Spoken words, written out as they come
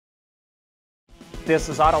This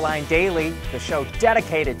is Autoline Daily, the show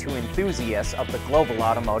dedicated to enthusiasts of the global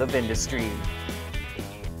automotive industry.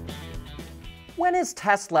 When is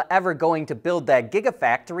Tesla ever going to build that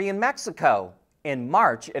gigafactory in Mexico? In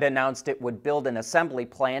March, it announced it would build an assembly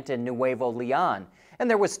plant in Nuevo Leon, and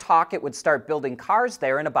there was talk it would start building cars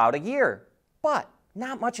there in about a year. But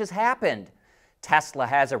not much has happened. Tesla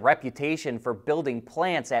has a reputation for building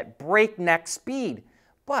plants at breakneck speed,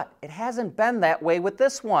 but it hasn't been that way with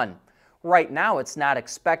this one. Right now, it's not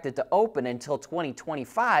expected to open until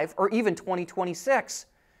 2025 or even 2026.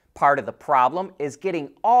 Part of the problem is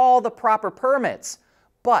getting all the proper permits.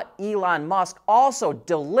 But Elon Musk also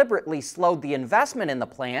deliberately slowed the investment in the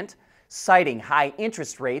plant, citing high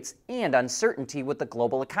interest rates and uncertainty with the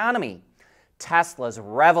global economy. Tesla's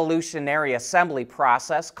revolutionary assembly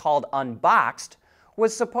process, called Unboxed,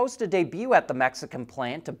 was supposed to debut at the Mexican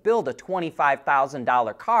plant to build a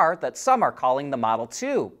 $25,000 car that some are calling the Model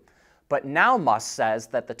 2. But now Musk says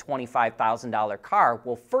that the $25,000 car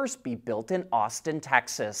will first be built in Austin,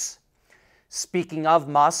 Texas. Speaking of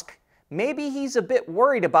Musk, maybe he's a bit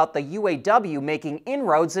worried about the UAW making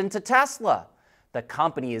inroads into Tesla. The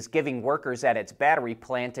company is giving workers at its battery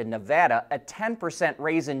plant in Nevada a 10%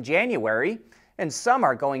 raise in January, and some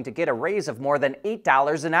are going to get a raise of more than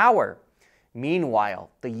 $8 an hour.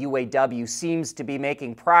 Meanwhile, the UAW seems to be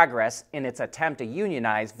making progress in its attempt to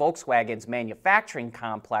unionize Volkswagen's manufacturing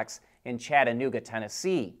complex in Chattanooga,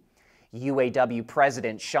 Tennessee. UAW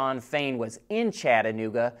President Fain was in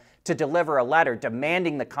Chattanooga to deliver a letter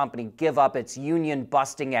demanding the company give up its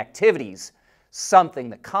union-busting activities, something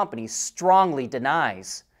the company strongly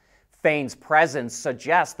denies. Fain's presence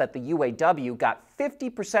suggests that the UAW got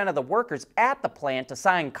 50% of the workers at the plant to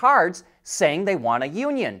sign cards saying they want a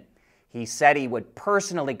union. He said he would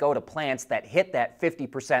personally go to plants that hit that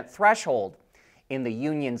 50% threshold. In the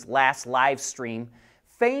union's last live stream,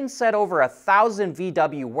 Fain said over 1,000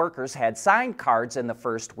 VW workers had signed cards in the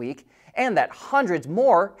first week and that hundreds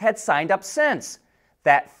more had signed up since.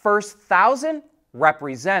 That first 1,000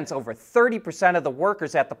 represents over 30% of the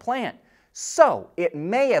workers at the plant, so it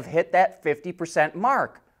may have hit that 50%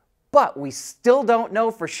 mark. But we still don't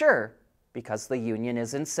know for sure because the union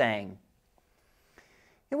isn't saying.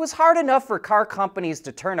 It was hard enough for car companies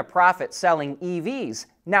to turn a profit selling EVs.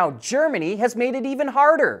 Now Germany has made it even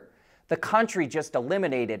harder. The country just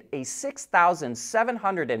eliminated a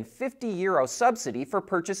 6,750 euro subsidy for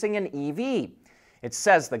purchasing an EV. It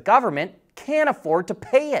says the government can't afford to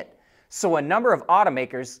pay it, so a number of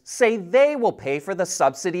automakers say they will pay for the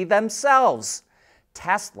subsidy themselves.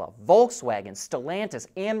 Tesla, Volkswagen, Stellantis,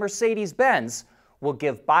 and Mercedes-Benz will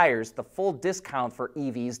give buyers the full discount for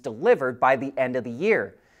EVs delivered by the end of the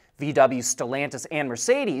year. VW, Stellantis, and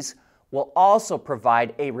Mercedes will also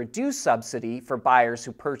provide a reduced subsidy for buyers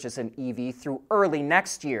who purchase an EV through early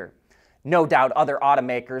next year. No doubt other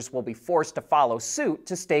automakers will be forced to follow suit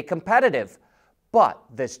to stay competitive. But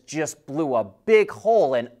this just blew a big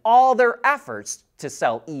hole in all their efforts to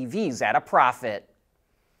sell EVs at a profit.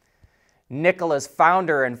 Nikola's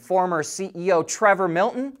founder and former CEO Trevor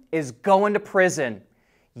Milton is going to prison.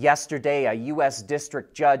 Yesterday, a U.S.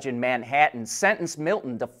 district judge in Manhattan sentenced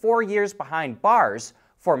Milton to 4 years behind bars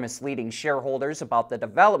for misleading shareholders about the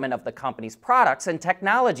development of the company's products and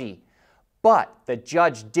technology. But the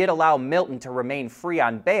judge did allow Milton to remain free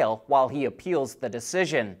on bail while he appeals the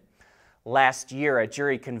decision. Last year, a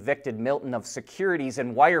jury convicted Milton of securities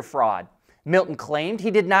and wire fraud. Milton claimed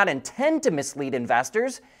he did not intend to mislead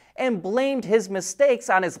investors and blamed his mistakes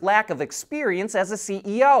on his lack of experience as a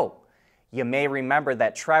CEO. You may remember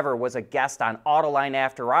that Trevor was a guest on Autoline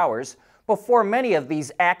After Hours before many of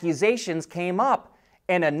these accusations came up,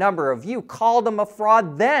 and a number of you called him a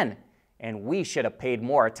fraud then, and we should have paid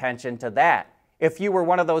more attention to that. If you were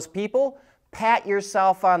one of those people, pat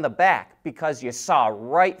yourself on the back because you saw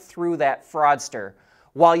right through that fraudster.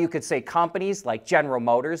 While you could say companies like General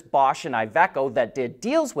Motors, Bosch, and Iveco that did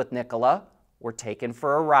deals with Nikola were taken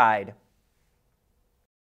for a ride.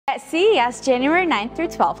 At CES January 9th through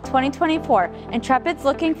 12th, 2024, Intrepid's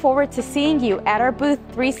looking forward to seeing you at our booth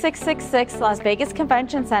 3666 Las Vegas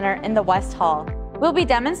Convention Center in the West Hall. We'll be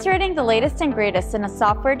demonstrating the latest and greatest in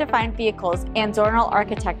software-defined vehicles and zonal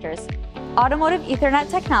architectures, automotive Ethernet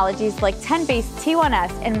technologies like 10-base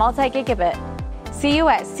T1S and multi-gigabit. See you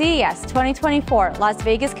at CES 2024 Las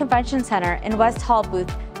Vegas Convention Center in West Hall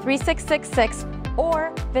booth 3666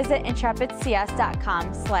 or visit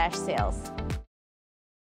intrepidcs.com/sales.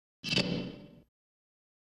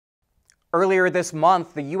 Earlier this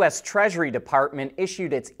month, the U.S. Treasury Department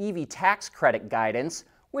issued its EV tax credit guidance,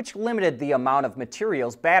 which limited the amount of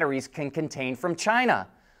materials batteries can contain from China.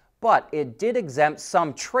 but it did exempt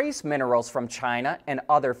some trace minerals from China and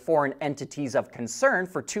other foreign entities of concern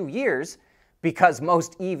for 2 years because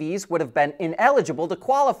most EVs would have been ineligible to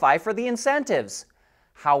qualify for the incentives.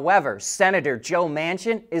 However, Senator Joe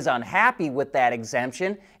Manchin is unhappy with that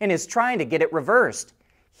exemption and is trying to get it reversed.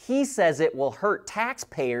 He says it will hurt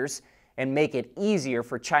taxpayers and make it easier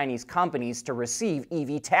for Chinese companies to receive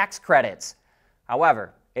EV tax credits.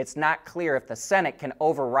 However, it's not clear if the Senate can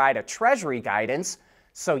override a Treasury guidance,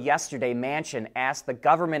 so yesterday Manchin asked the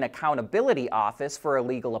Government Accountability Office for a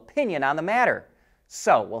legal opinion on the matter.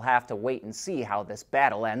 So we'll have to wait and see how this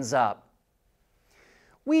battle ends up.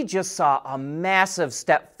 We just saw a massive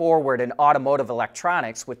step forward in automotive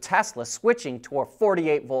electronics with Tesla switching to a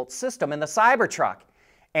 48-volt system in the Cybertruck.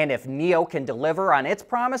 And if NIO can deliver on its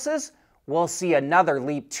promises, we'll see another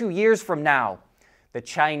leap 2 years from now. The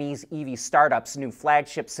Chinese EV startup's new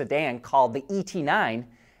flagship sedan called the ET9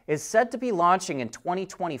 is said to be launching in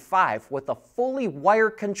 2025 with a fully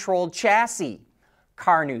wire-controlled chassis.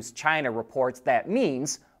 Car News China reports that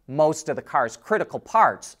means most of the car's critical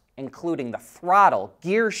parts, including the throttle,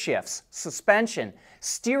 gear shifts, suspension,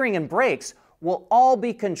 steering, and brakes, will all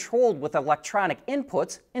be controlled with electronic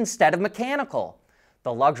inputs instead of mechanical.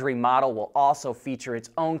 The luxury model will also feature its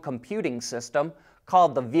own computing system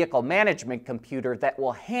called the Vehicle Management Computer that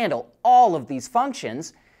will handle all of these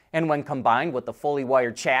functions, and when combined with the fully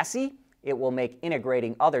wired chassis, it will make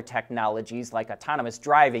integrating other technologies like autonomous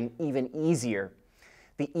driving even easier.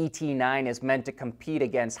 The ET9 is meant to compete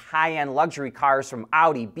against high-end luxury cars from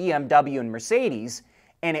Audi, BMW, and Mercedes,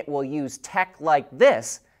 and it will use tech like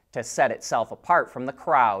this to set itself apart from the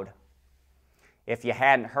crowd. If you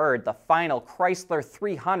hadn't heard, the final Chrysler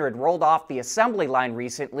 300 rolled off the assembly line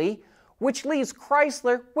recently, which leaves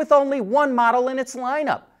Chrysler with only one model in its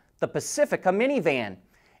lineup, the Pacifica minivan.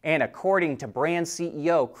 And according to brand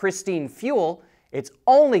CEO Christine Fuel, it's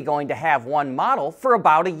only going to have one model for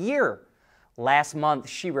about a year. Last month,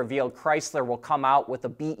 she revealed Chrysler will come out with a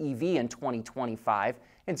BEV in 2025,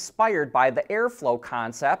 inspired by the Airflow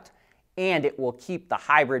concept, and it will keep the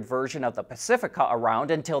hybrid version of the Pacifica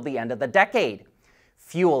around until the end of the decade.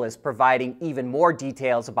 Fuel is providing even more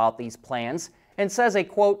details about these plans and says a,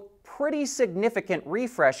 quote, pretty significant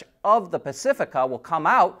refresh of the Pacifica will come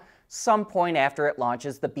out some point after it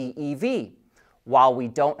launches the BEV. While we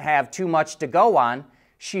don't have too much to go on,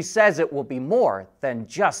 she says it will be more than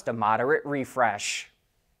just a moderate refresh.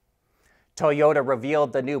 Toyota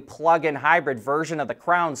revealed the new plug-in hybrid version of the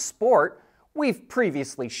Crown Sport. We've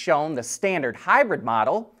previously shown the standard hybrid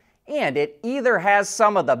model, and it either has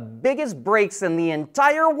some of the biggest brakes in the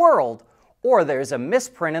entire world, or there's a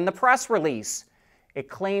misprint in the press release. It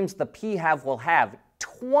claims the PHEV will have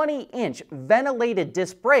 20-inch ventilated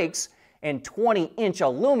disc brakes and 20-inch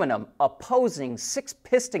aluminum opposing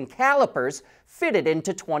 6-piston calipers fitted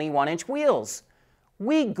into 21-inch wheels.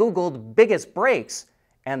 We Googled biggest brakes,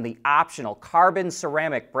 and the optional carbon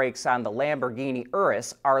ceramic brakes on the Lamborghini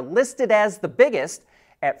Urus are listed as the biggest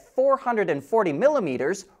at 440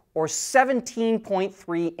 millimeters or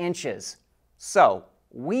 17.3 inches. So,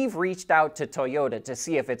 we've reached out to Toyota to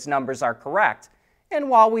see if its numbers are correct, and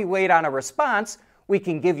while we wait on a response, we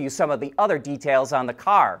can give you some of the other details on the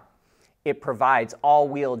car. It provides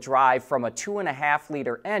all-wheel drive from a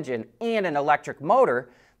 2.5-liter engine and an electric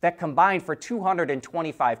motor that combine for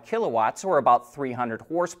 225 kilowatts or about 300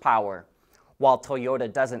 horsepower. While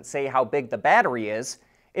Toyota doesn't say how big the battery is,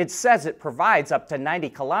 it says it provides up to 90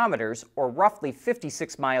 kilometers or roughly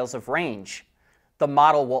 56 miles of range. The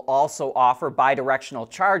model will also offer bidirectional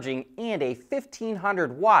charging and a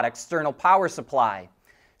 1,500-watt external power supply.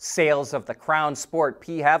 Sales of the Crown Sport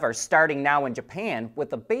PHEV are starting now in Japan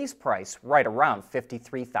with a base price right around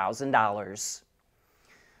 $53,000.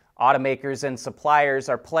 Automakers and suppliers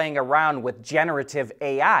are playing around with generative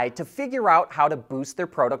AI to figure out how to boost their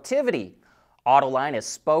productivity. Autoline has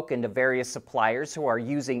spoken to various suppliers who are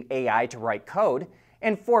using AI to write code,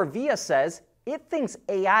 and Forvia says it thinks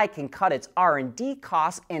AI can cut its R&D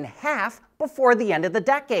costs in half before the end of the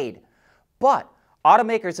decade. But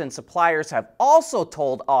automakers and suppliers have also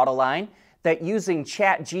told Autoline that using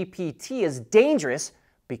ChatGPT is dangerous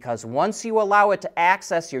because once you allow it to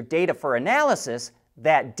access your data for analysis,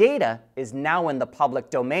 that data is now in the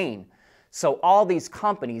public domain. So all these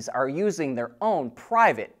companies are using their own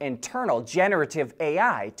private, internal generative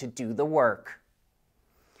AI to do the work.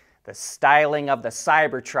 The styling of the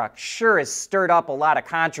Cybertruck sure has stirred up a lot of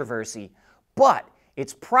controversy, but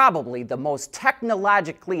it's probably the most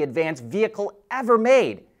technologically advanced vehicle ever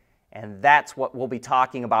made. And that's what we'll be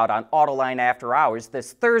talking about on Autoline After Hours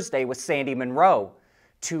this Thursday with Sandy Munro.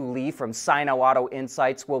 Tu Lee from Sino Auto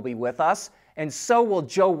Insights will be with us, and so will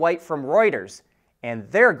Joe White from Reuters. and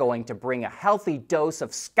they're going to bring a healthy dose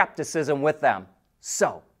of skepticism with them.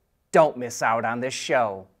 So, don't miss out on this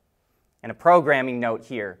show. And a programming note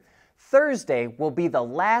here. Thursday will be the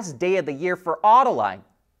last day of the year for Autoline,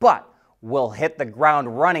 but we'll hit the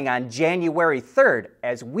ground running on January 3rd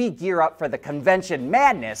as we gear up for the convention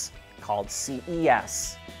madness called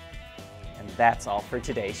CES. And that's all for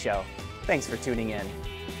today's show. Thanks for tuning in.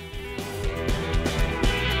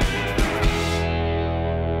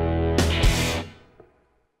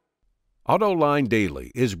 Autoline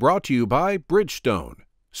Daily is brought to you by Bridgestone,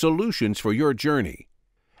 solutions for your journey,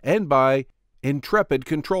 and by Intrepid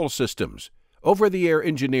Control Systems, over-the-air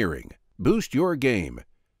engineering. Boost your game.